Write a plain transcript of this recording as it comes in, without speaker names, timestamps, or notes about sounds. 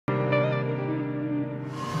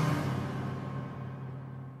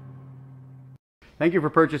Thank you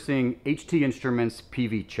for purchasing HT Instruments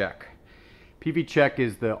PVcheck. PVcheck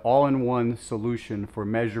is the all-in-one solution for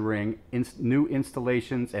measuring new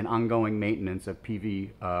installations and ongoing maintenance of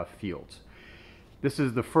PV fields. This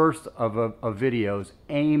is the first of videos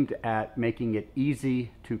aimed at making it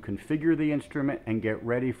easy to configure the instrument and get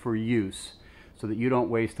ready for use so that you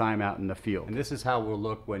don't waste time out in the field. And this is how it will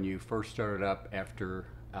look when you first start it up after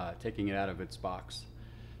taking it out of its box.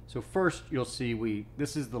 So first you'll see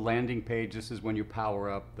this is the landing page. This is when you power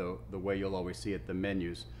up, the way you'll always see it, the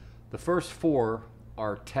menus. The first four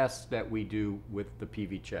are tests that we do with the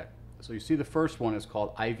PVcheck. So you see the first one is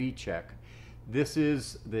called IV check. This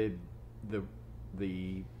is the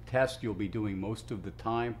test you'll be doing most of the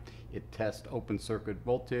time. It tests open circuit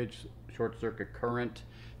voltage, short circuit current,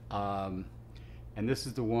 and this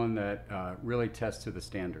is the one that really tests to the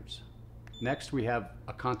standards. Next we have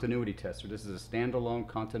a continuity tester. This is a standalone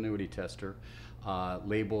continuity tester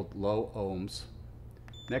labeled low ohms.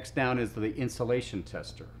 Next down is the insulation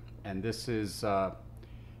tester, and this is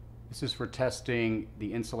for testing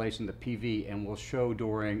the insulation, the PV, and we'll show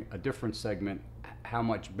during a different segment how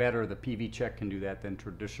much better the PVcheck can do that than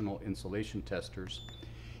traditional insulation testers.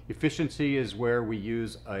 Efficiency is where we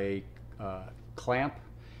use a clamp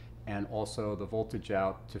and also the voltage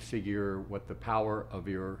out to figure what the power of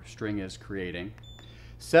your string is creating.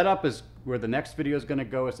 Setup is where the next video is going to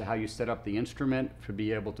go, as to how you set up the instrument to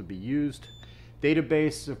be able to be used.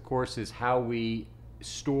 Database, of course, is how we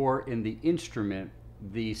store in the instrument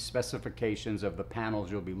the specifications of the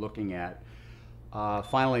panels you'll be looking at.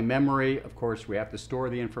 Finally, memory, of course, we have to store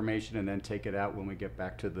the information and then take it out when we get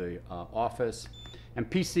back to the office. And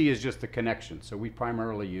PC is just the connection. So we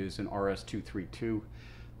primarily use an RS-232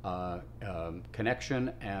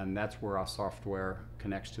 connection, and that's where our software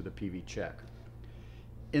connects to the PVcheck.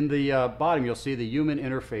 In the bottom, you'll see the human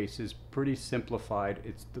interface is pretty simplified.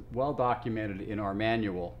 It's well documented in our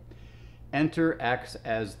manual. Enter acts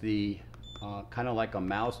as the kind of like a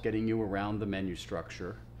mouse getting you around the menu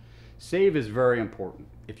structure. Save is very important.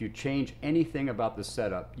 If you change anything about the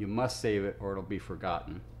setup, you must save it or it'll be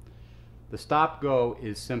forgotten. The stop go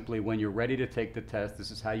is simply when you're ready to take the test.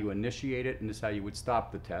 This is how you initiate it, and this is how you would stop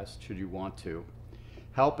the test should you want to.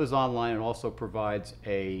 Help is online and also provides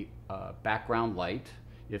a background light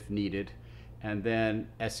if needed. And then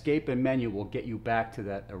escape and menu will get you back to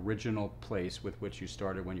that original place with which you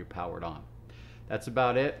started when you powered on. That's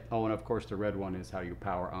about it. Oh, and of course the red one is how you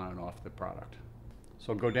power on and off the product.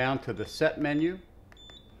 So go down to the set menu,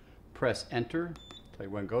 press enter, tell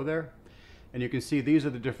you when to go there. And you can see these are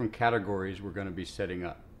the different categories we're going to be setting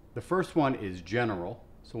up. The first one is general.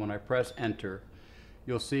 So when I press enter,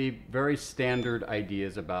 you'll see very standard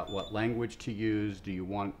ideas about what language to use. Do you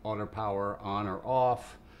want auto power on or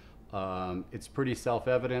off? It's pretty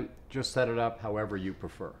self-evident. Just set it up however you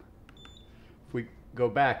prefer. If we go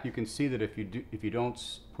back, you can see that if you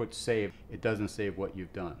don't put save, it doesn't save what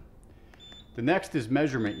you've done. The next is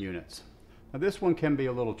measurement units. Now this one can be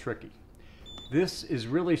a little tricky. This is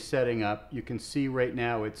really setting up, you can see right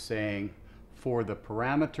now it's saying for the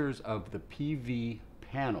parameters of the PV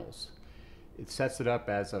panels, it sets it up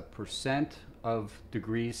as a % of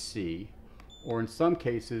degrees C, or in some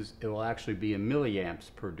cases it will actually be in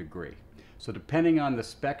milliamps per degree. So depending on the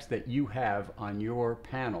specs that you have on your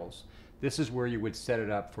panels, this is where you would set it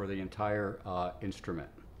up for the entire instrument.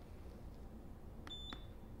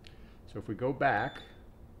 So if we go back,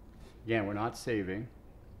 again, we're not saving.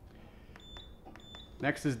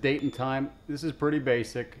 Next is date and time. This is pretty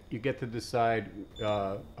basic. You get to decide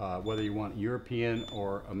whether you want European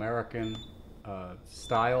or American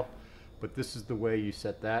style, but this is the way you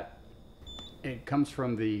set that. It comes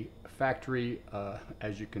from the factory,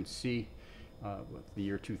 as you can see, the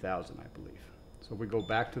year 2000, I believe. So if we go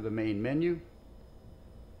back to the main menu.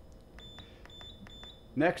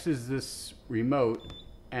 Next is this remote,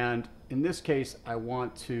 and in this case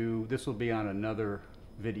this will be on another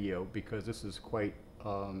video because this is quite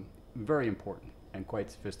very important and quite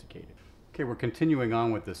sophisticated. Okay, we're continuing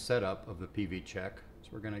on with the setup of the PVcheck. So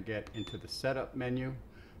we're going to get into the setup menu.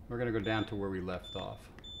 We're going to go down to where we left off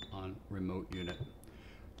on remote unit.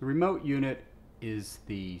 The remote unit is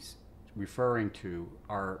referring to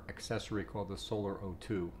our accessory called the Solar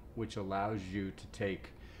O2, which allows you to take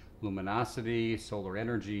luminosity, solar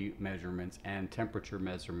energy measurements, and temperature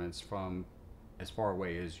measurements from as far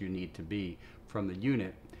away as you need to be from the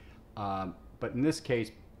unit. But in this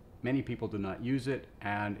case, many people do not use it,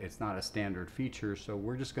 and it's not a standard feature, so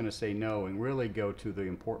we're just going to say no and really go to the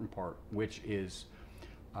important part, which is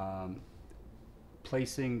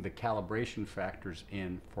placing the calibration factors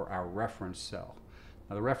in for our reference cell.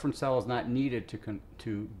 Now, the reference cell is not needed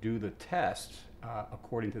to do the test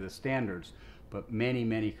according to the standards, but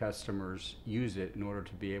many customers use it in order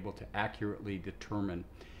to be able to accurately determine,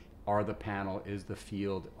 are the panel, is the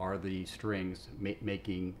field, are the strings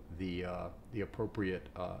making the appropriate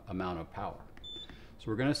amount of power. So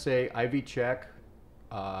we're going to say IV check,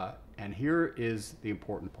 and here is the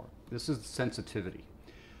important part. This is sensitivity.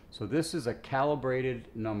 So this is a calibrated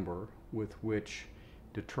number with which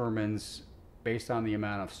determines, based on the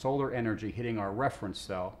amount of solar energy hitting our reference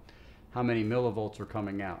cell, how many millivolts are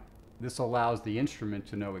coming out. This allows the instrument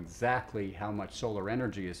to know exactly how much solar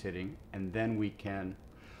energy is hitting, and then we can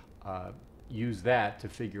use that to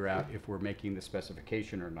figure out if we're making the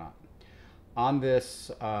specification or not. On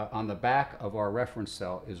this, on the back of our reference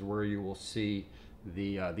cell is where you will see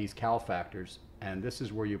these cal factors, and this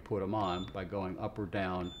is where you put them on by going up or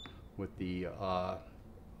down with the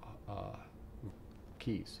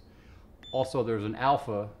keys. Also, there's an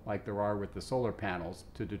alpha, like there are with the solar panels,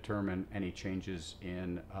 to determine any changes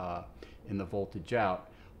in the voltage out.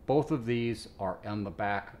 Both of these are on the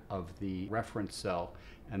back of the reference cell,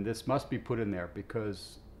 and this must be put in there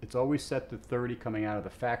because it's always set to 30 coming out of the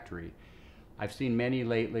factory. I've seen many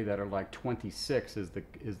lately that are like 26 is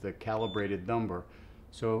the calibrated number.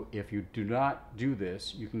 So if you do not do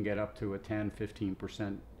this, you can get up to a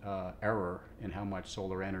 10–15% error in how much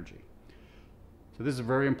solar energy. So this is a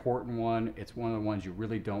very important one. It's one of the ones you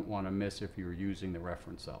really don't want to miss if you're using the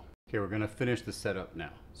reference cell. Okay, we're going to finish the setup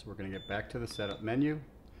now. So we're going to get back to the setup menu.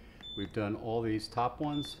 We've done all these top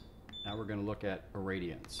ones. Now we're going to look at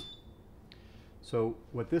irradiance. So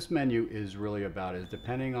what this menu is really about is,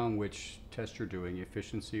 depending on which test you're doing,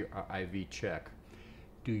 efficiency or IV check,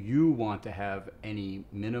 do you want to have any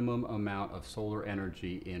minimum amount of solar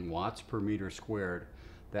energy in watts per meter squared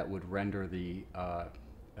that would render the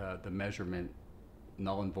measurement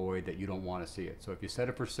null and void, that you don't want to see it? So if you set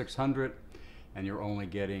it for 600 and you're only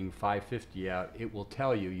getting 550 out, it will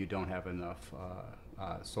tell you you don't have enough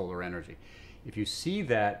solar energy. If you see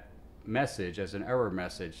that message as an error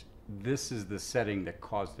message, this is the setting that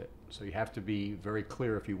caused it. So you have to be very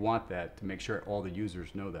clear if you want that, to make sure all the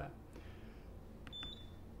users know that.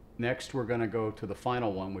 Next, we're going to go to the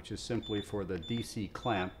final one, which is simply for the DC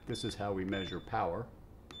clamp. This is how we measure power.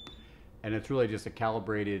 And it's really just a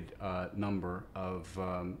calibrated number of,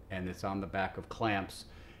 and it's on the back of clamps.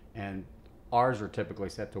 And ours are typically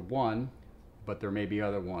set to 1, but there may be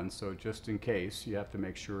other ones. So just in case, you have to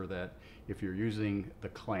make sure that if you're using the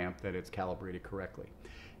clamp, that it's calibrated correctly.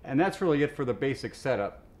 And that's really it for the basic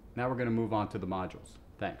setup. Now we're going to move on to the modules.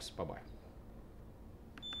 Thanks. Bye-bye.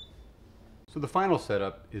 So the final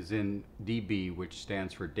setup is in DB, which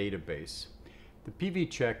stands for database. The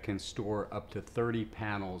PVcheck can store up to 30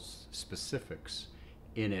 panels specifics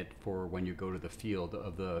in it for when you go to the field.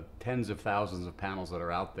 Of the tens of thousands of panels that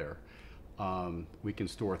are out there, we can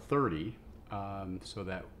store 30 so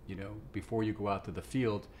that, you know, before you go out to the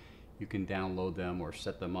field, you can download them or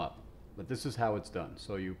set them up. But this is how it's done.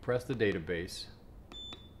 So you press the database,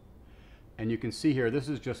 and you can see here, this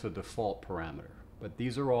is just a default parameter, but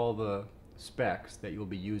these are all the specs that you'll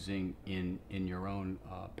be using in your own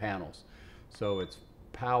panels. So it's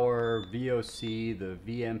power, VOC, the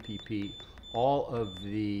VMPP, all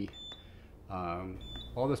the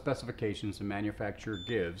specifications the manufacturer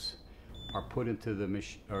gives are put into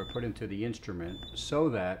the instrument, so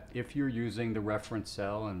that if you're using the reference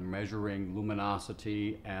cell and measuring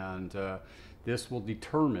luminosity, and this will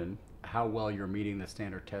determine how well you're meeting the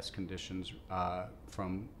standard test conditions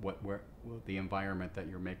from the environment that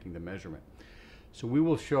you're making the measurement. So we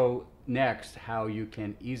will show next how you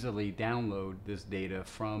can easily download this data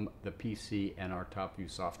from the PC and our TopView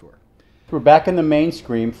software. We're back in the main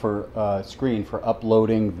screen for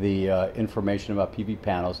uploading the information about PV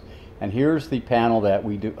panels. And here's the panel that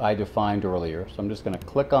I defined earlier. So I'm just going to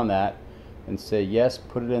click on that and say yes,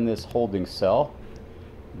 put it in this holding cell.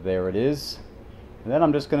 There it is. And then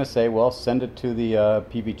I'm just going to say, well, send it to the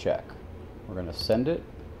PVcheck. We're going to send it.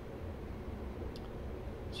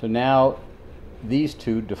 So now these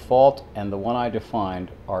two, default and the one I defined,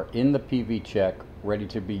 are in the PVcheck, ready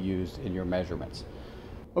to be used in your measurements.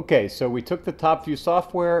 Okay, so we took the TopView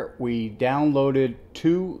software, we downloaded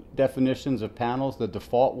 2 definitions of panels, the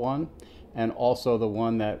default one and also the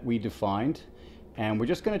one that we defined, and we're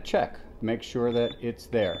just going to check, make sure that it's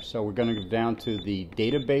there. So we're going to go down to the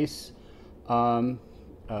database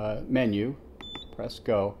menu, press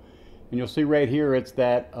go, and you'll see right here it's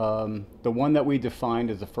that the one that we defined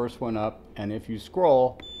is the first one up, and if you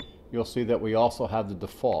scroll, you'll see that we also have the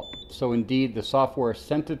default. So indeed, the software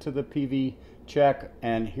sent it to the PVcheck,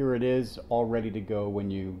 and here it is, all ready to go when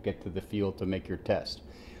you get to the field to make your test.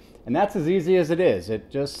 And that's as easy as it is. It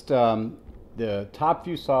just, the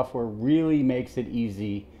TopView software really makes it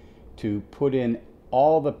easy to put in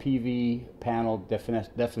all the PV panel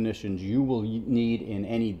definitions you will need in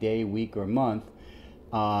any day, week, or month.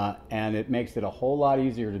 And it makes it a whole lot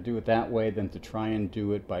easier to do it that way than to try and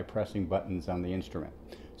do it by pressing buttons on the instrument.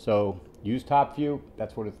 So use TopView,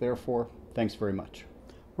 that's what it's there for. Thanks very much.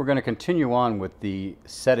 We're going to continue on with the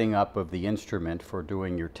setting up of the instrument for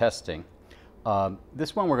doing your testing.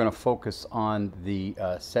 This one we're going to focus on the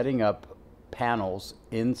setting up panels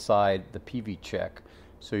inside the PVcheck,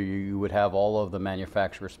 so you would have all of the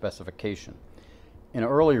manufacturer specification. In an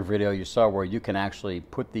earlier video you saw where you can actually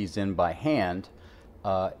put these in by hand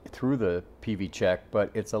through the PVcheck, but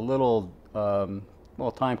it's a little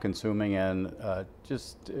well, time consuming, and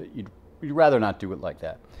you'd rather not do it like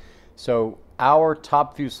that. So our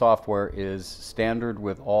TopView software is standard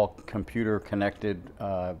with all computer connected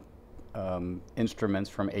instruments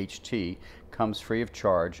from HT, comes free of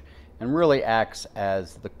charge, and really acts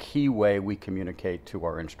as the key way we communicate to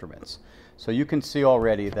our instruments. So you can see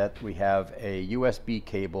already that we have a USB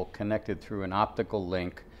cable connected through an optical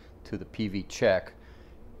link to the PVcheck.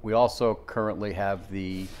 We also currently have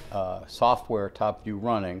the software TopView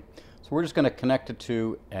running. So we're just going to connect it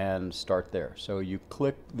to and start there. So you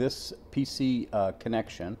click this PC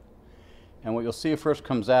connection, and what you'll see first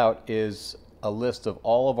comes out is a list of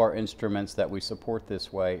all of our instruments that we support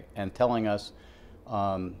this way, and telling us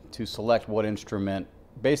to select what instrument.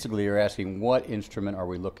 Basically you're asking what instrument are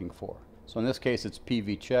we looking for. So in this case it's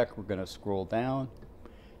PVcheck. We're going to scroll down,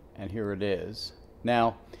 and here it is.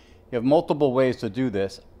 Now you have multiple ways to do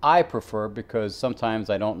this. I prefer, because sometimes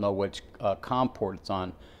I don't know which COM port it's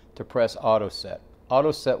on, to press auto set.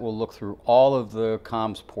 Auto set will look through all of the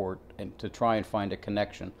comms port and to try and find a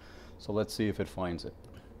connection. So let's see if it finds it.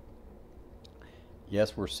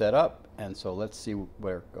 Yes, we're set up, and so let's see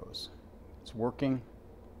where it goes. It's working.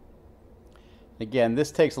 Again,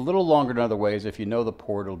 this takes a little longer than other ways. If you know the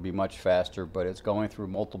port, it'll be much faster, but it's going through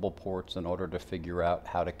multiple ports in order to figure out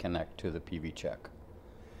how to connect to the PVcheck.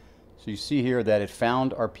 So you see here that it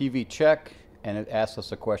found our PVcheck, and it asks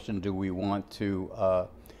us a question: do we want to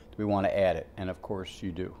add it? And of course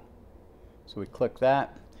you do. So we click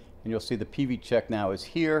that, and you'll see the PVcheck now is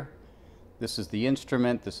here. This is the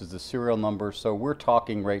instrument, this is the serial number. So we're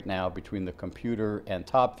talking right now between the computer and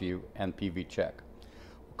TopView and PVcheck.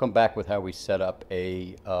 We'll come back with how we set up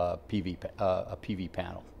a PV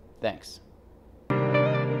panel. Thanks.